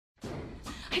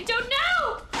I don't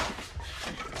know!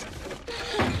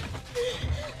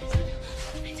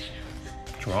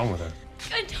 What's wrong with her?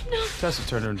 I don't know. Tessa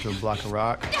turned her into a block of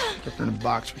rock. Kept her in a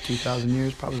box for 2,000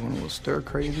 years. Probably one of those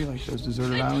stir-crazy, like those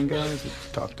deserted island guys that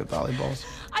talk to volleyballs.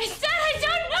 I said I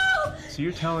don't know! So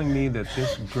you're telling me that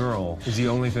this girl is the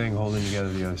only thing holding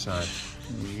together the other side?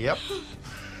 Yep.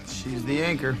 She's the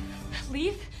anchor.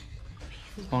 Leave?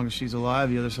 As long as she's alive,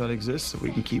 the other side exists, so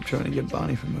we can keep trying to get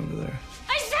Bonnie from over there.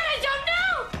 I said I don't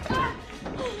know!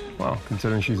 Well,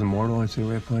 considering she's immortal, I'd say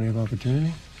we have plenty of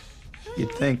opportunity.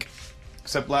 You'd think.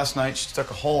 Except last night, she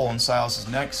stuck a hole in Silas's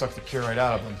neck, sucked the cure right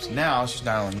out of him. So now she's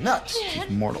not only nuts, she's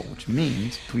mortal, which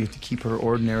means we have to keep her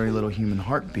ordinary little human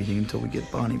heart beating until we get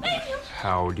Bonnie back.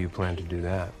 How do you plan to do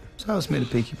that? Silas made a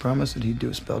pinky promise that he'd do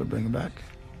a spell to bring her back.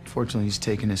 Fortunately, he's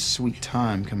taken his sweet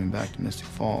time coming back to Mystic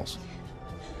Falls.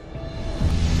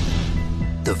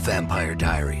 The Vampire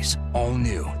Diaries, all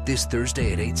new this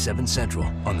Thursday at 8/7 Central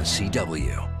on the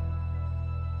CW.